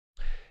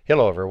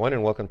Hello, everyone,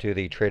 and welcome to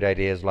the Trade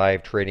Ideas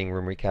Live Trading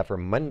Room Recap for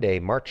Monday,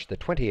 March the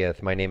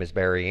 20th. My name is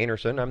Barry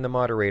Anderson. I'm the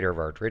moderator of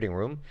our trading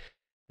room.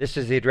 This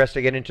is the address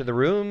to get into the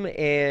room,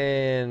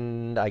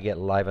 and I get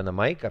live on the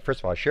mic.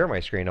 First of all, I share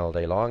my screen all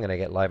day long, and I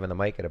get live on the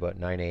mic at about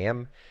 9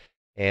 a.m.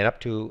 and up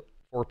to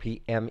 4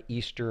 p.m.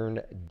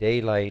 Eastern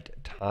Daylight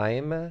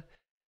Time.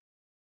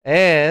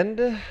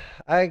 And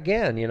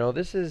again,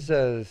 this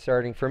is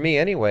starting for me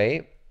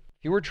anyway.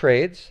 Fewer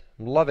trades.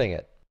 I'm loving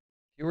it.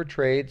 Fewer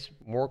trades,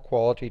 more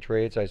quality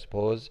trades, I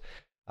suppose.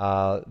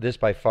 This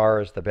by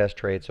far is the best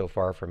trade so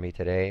far for me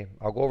today.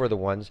 I'll go over the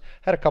ones.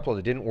 Had a couple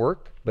that didn't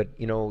work, but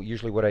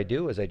usually what I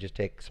do is I just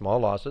take small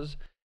losses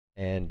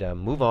and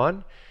move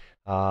on.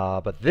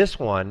 But this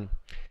one,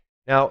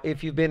 now,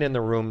 if you've been in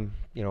the room,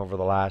 over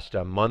the last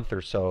month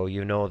or so,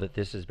 you know that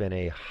this has been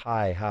a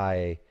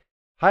highly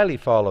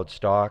followed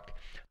stock.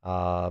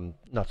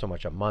 Not so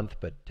much a month,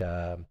 but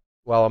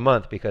well, a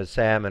month because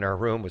Sam in our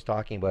room was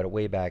talking about it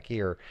way back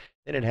here.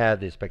 Then it had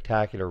this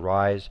spectacular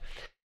rise.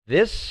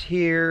 This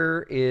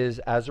here is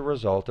as a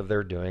result of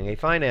their doing a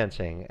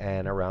financing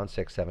and around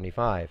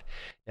 675.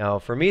 Now,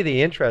 for me,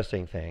 the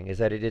interesting thing is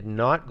that it did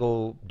not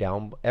go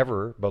down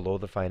ever below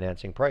the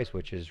financing price,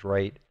 which is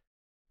right.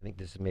 I think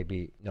this is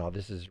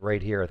this is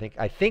right here.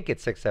 I think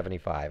it's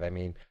 675. I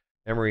mean,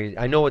 memory.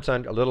 I know it's a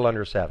little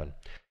under 7.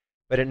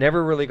 But it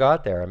never really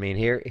got there. I mean,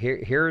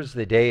 here's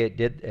the day it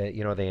did.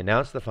 They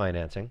announced the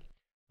financing.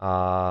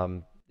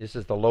 This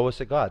is the lowest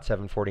it got,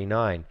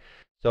 749.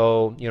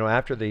 So,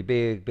 after the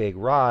big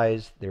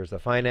rise, there's the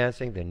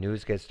financing. The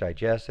news gets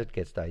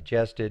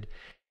digested,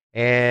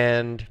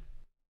 and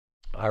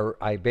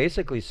I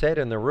basically said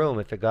in the room,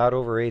 if it got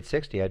over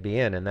 860, I'd be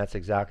in, and that's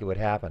exactly what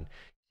happened.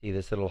 See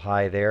this little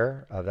high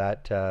there of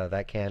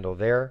that candle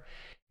there,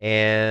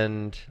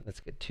 and let's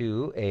get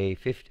to a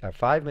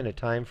 5-minute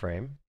time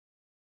frame.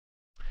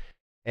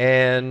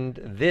 And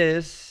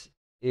this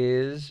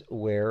is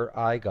where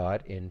I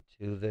got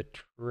into the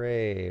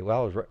trade.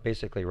 Well, it was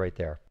basically right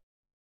there.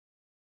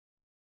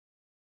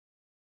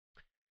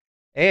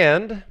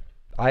 And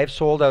I have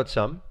sold out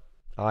some.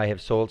 I have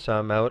sold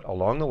some out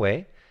along the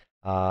way.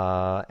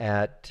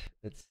 Let's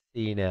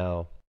see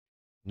now,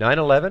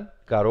 911,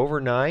 got over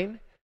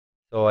 9.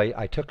 So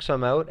I took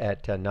some out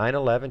at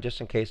 911 just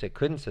in case it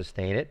couldn't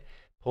sustain it.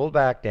 Pulled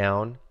back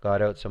down,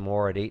 got out some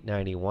more at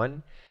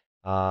 891.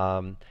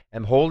 I'm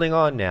holding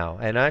on now,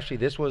 and actually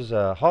this was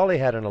Holly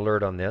had an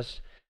alert on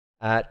this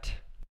at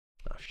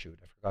I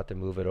forgot to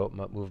move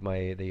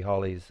the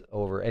Hollies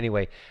over.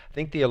 Anyway, I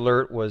think the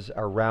alert was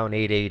around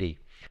 880.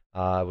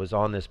 It was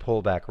on this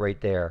pullback right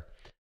there,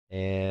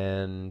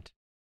 and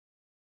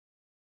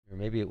or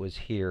maybe it was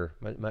here.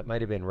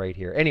 Might have been right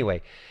here.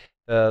 Anyway,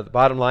 the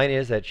bottom line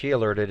is that she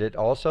alerted it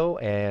also,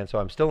 and so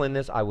I'm still in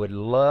this. I would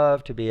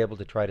love to be able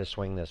to try to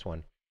swing this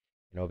one,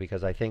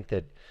 because I think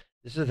that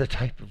this is the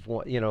type of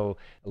one, a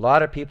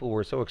lot of people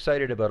were so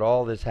excited about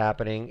all this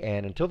happening,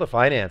 and until the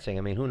financing,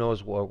 I mean, who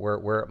knows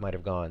where it might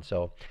have gone.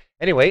 So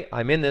anyway,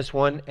 I'm in this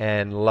one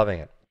and loving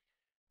it.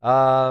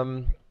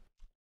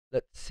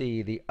 Let's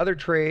see, the other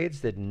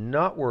trades did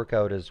not work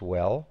out as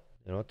well.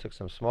 Took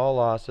some small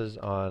losses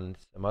on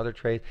some other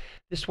trades.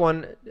 This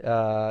one,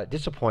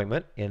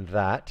 disappointment in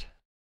that.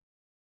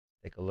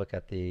 Take a look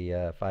at the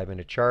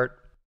 5-minute chart.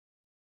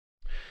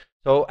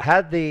 So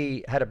had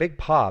a big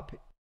pop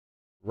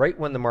right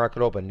when the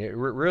market opened.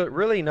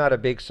 Really not a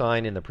big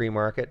sign in the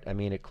pre-market. I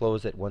mean, it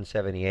closed at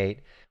 178.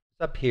 It's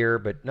up here,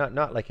 but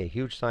not like a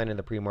huge sign in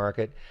the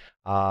pre-market.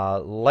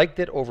 Liked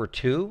it over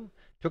 2.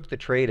 Took the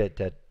trade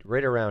at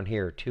right around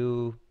here,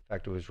 2. In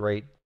fact, it was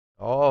right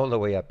all the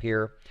way up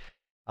here.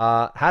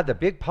 Had the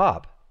big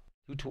pop.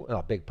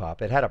 Not big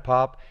pop. It had a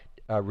pop.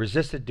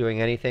 Resisted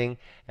doing anything,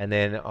 and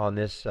then on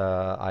this,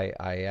 I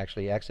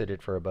actually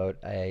exited for about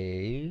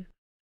I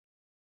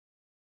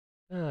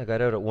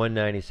got out at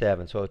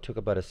 197, so it took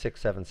about a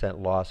 6-7 cent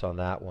loss on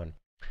that one.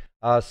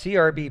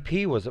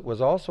 CRBP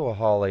was also a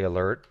Holly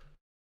alert,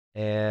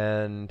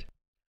 and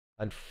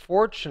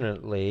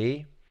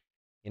unfortunately,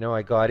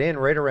 I got in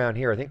right around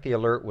here. I think the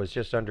alert was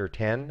just under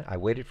 10. I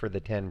waited for the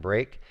 10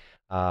 break.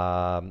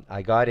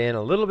 I got in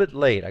a little bit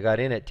late. I got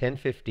in at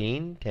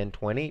 10:15,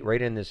 10:20,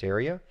 right in this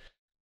area.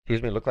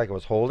 Excuse me, looked like it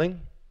was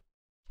holding.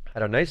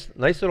 Had a nice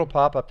little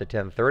pop up to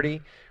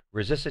 10:30.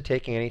 Resisted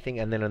taking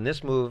anything, and then on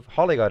this move,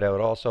 Holly got out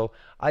also.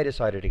 I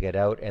decided to get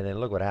out, and then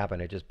look what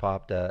happened. It just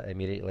popped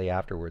immediately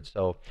afterwards.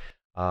 So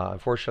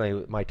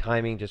unfortunately, my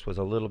timing just was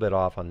a little bit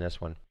off on this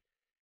one.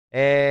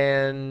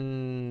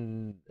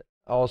 And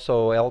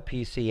also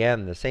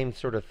LPCN, the same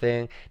sort of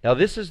thing. Now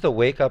this is the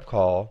wake-up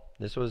call.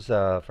 This was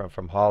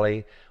from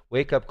Holly.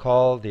 Wake-up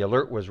call. The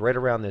alert was right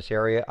around this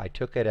area. I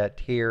took it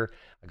at here.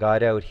 I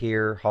got out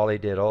here. Holly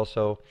did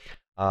also.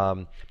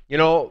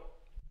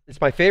 It's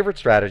my favorite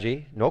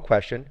strategy, no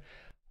question.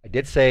 I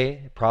did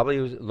say probably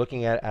was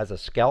looking at it as a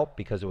scalp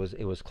because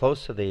it was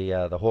close to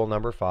the whole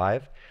number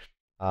 5.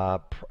 I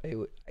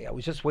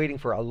was just waiting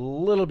for a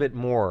little bit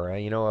more.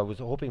 I was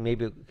hoping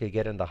maybe it could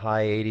get in the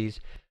high 80s.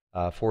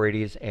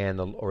 480s and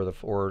the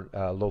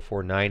low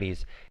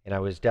 490s, and I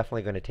was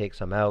definitely going to take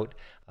some out.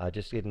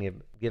 Just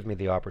didn't give me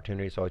the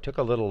opportunity, so I took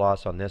a little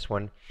loss on this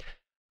one.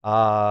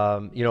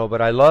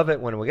 But I love it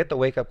when we get the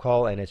wake up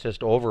call and it's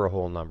just over a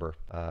whole number,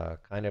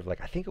 kind of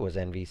like I think it was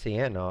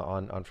NVCN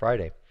on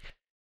Friday.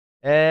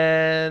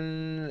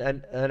 And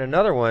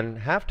another one,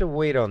 have to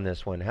wait on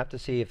this one. Have to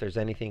see if there's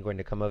anything going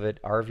to come of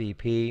it.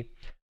 RVP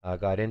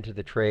got into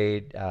the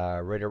trade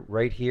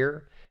right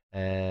here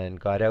and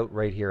got out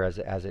right here as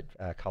it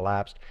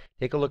collapsed.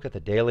 Take a look at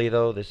the daily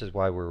though. This is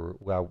why we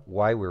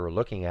were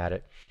looking at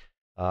it.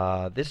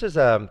 This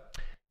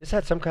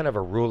had some kind of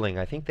a ruling.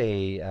 I think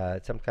they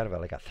some kind of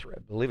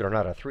believe it or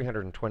not, a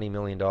 $320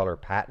 million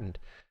patent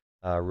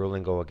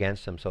ruling go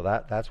against them. So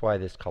that's why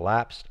this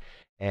collapsed.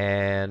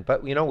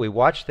 But we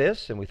watched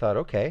this and we thought,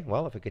 okay,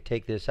 well, if it could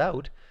take this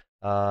out,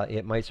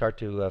 it might start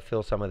to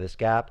fill some of this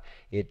gap.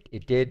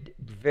 It did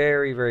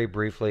very, very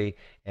briefly,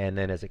 and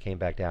then as it came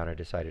back down, I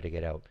decided to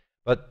get out.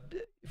 But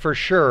for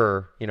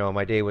sure,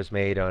 my day was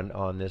made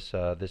on this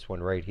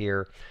one right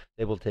here.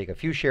 They will take a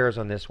few shares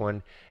on this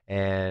one,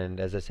 and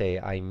as I say,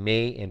 I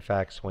may in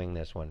fact swing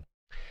this one.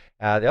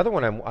 The other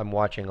one I'm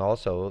watching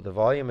also, the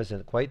volume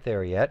isn't quite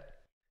there yet,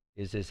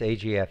 is this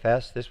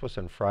AGFS. This was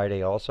on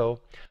Friday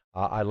also.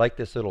 I like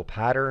this little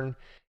pattern,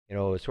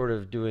 sort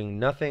of doing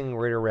nothing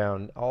right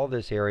around all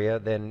this area.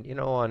 Then,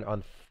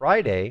 on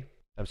Friday,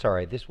 I'm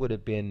sorry, this would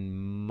have been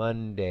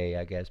Monday,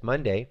 I guess.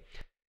 Monday,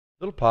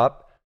 little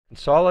pop,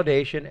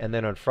 consolidation, and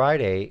then on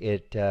Friday,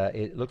 it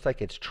looks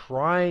like it's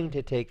trying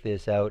to take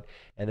this out,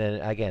 and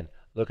then again,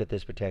 look at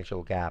this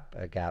potential gap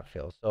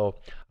fill. So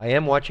I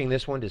am watching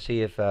this one to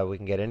see if we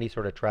can get any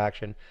sort of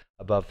traction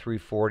above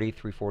 340,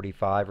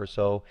 345 or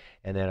so,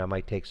 and then I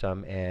might take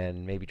some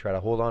and maybe try to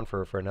hold on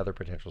for another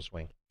potential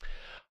swing.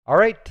 All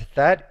right,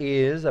 I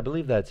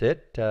believe that's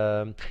it.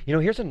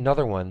 Here's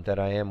another one that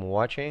I am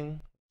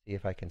watching. See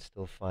if I can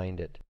still find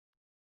it.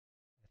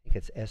 I think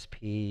it's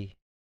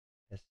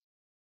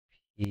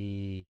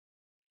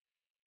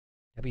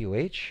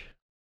SPWH.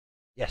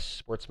 Yes,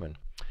 Sportsman.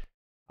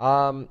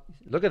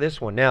 Look at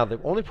this one. Now,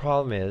 the only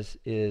problem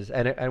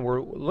and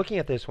we're looking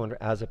at this one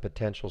as a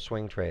potential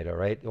swing trade, all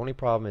right? The only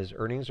problem is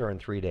earnings are in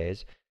 3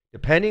 days.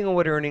 Depending on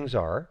what earnings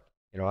are,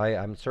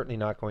 I'm certainly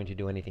not going to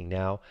do anything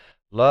now.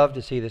 Love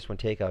to see this one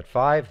take out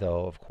 5,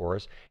 though, of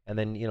course, and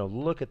then,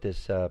 look at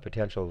this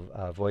potential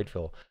void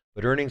fill.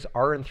 But earnings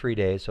are in 3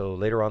 days, so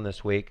later on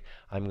this week,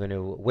 I'm going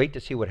to wait to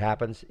see what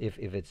happens. If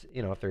it's,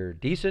 if they're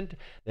decent,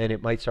 then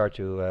it might start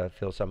to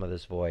fill some of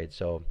this void.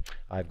 So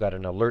I've got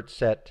an alert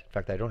set. In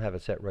fact, I don't have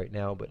it set right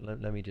now, but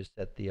let me just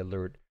set the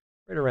alert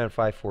right around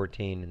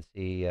 5:14 and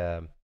see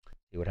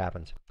what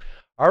happens.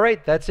 All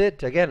right, that's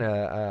it. Again,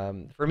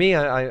 for me,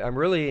 I'm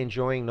really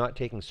enjoying not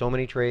taking so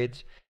many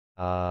trades.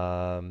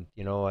 I'd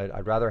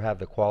rather have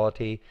the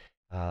quality.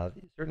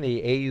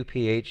 Certainly,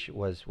 AUPH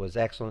was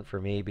excellent for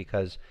me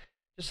because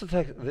just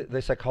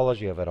the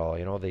psychology of it all,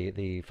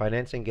 the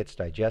financing gets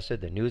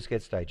digested, the news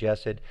gets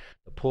digested.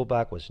 The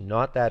pullback was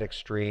not that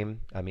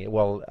extreme. I mean,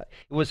 well,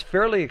 it was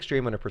fairly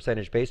extreme on a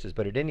percentage basis,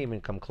 but it didn't even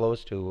come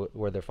close to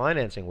where the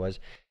financing was.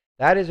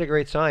 That is a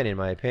great sign, in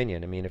my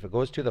opinion. I mean, if it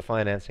goes to the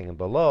financing and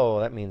below,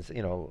 that means,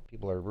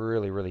 people are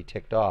really, really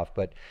ticked off.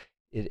 But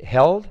it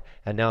held,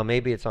 and now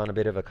maybe it's on a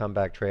bit of a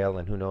comeback trail,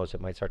 and who knows, it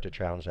might start to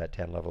challenge that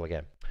 10 level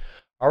again.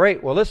 All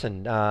right, well,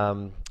 listen,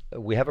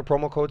 we have a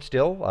promo code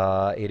still.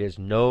 It is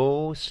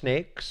no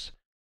snakes,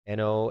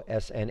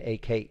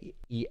 NOSNAKES,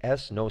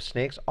 no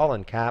snakes, all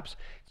in caps.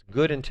 It's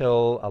good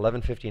until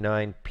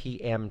 11:59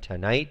 p.m.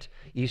 tonight,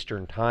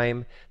 Eastern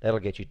Time. That'll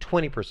get you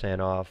 20%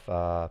 off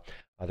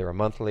either a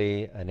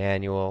monthly, an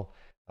annual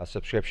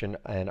subscription,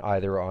 and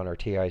either on our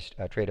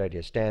Trade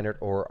Idea Standard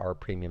or our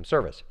premium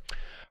service.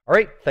 All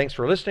right, thanks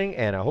for listening,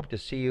 and I hope to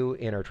see you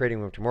in our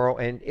trading room tomorrow.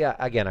 And yeah,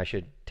 again, I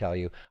should tell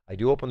you, I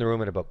do open the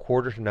room at about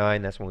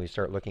 8:45. That's when we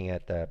start looking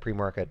at the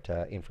pre-market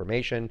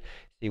information,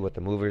 see what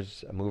the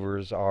movers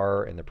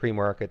are in the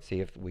pre-market,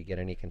 see if we get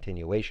any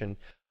continuation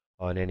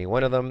on any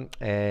one of them,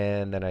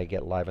 and then I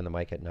get live on the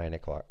mic at 9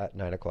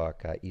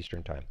 o'clock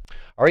Eastern Time.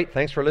 All right,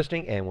 thanks for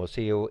listening, and we'll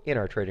see you in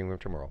our trading room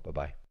tomorrow.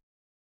 Bye-bye.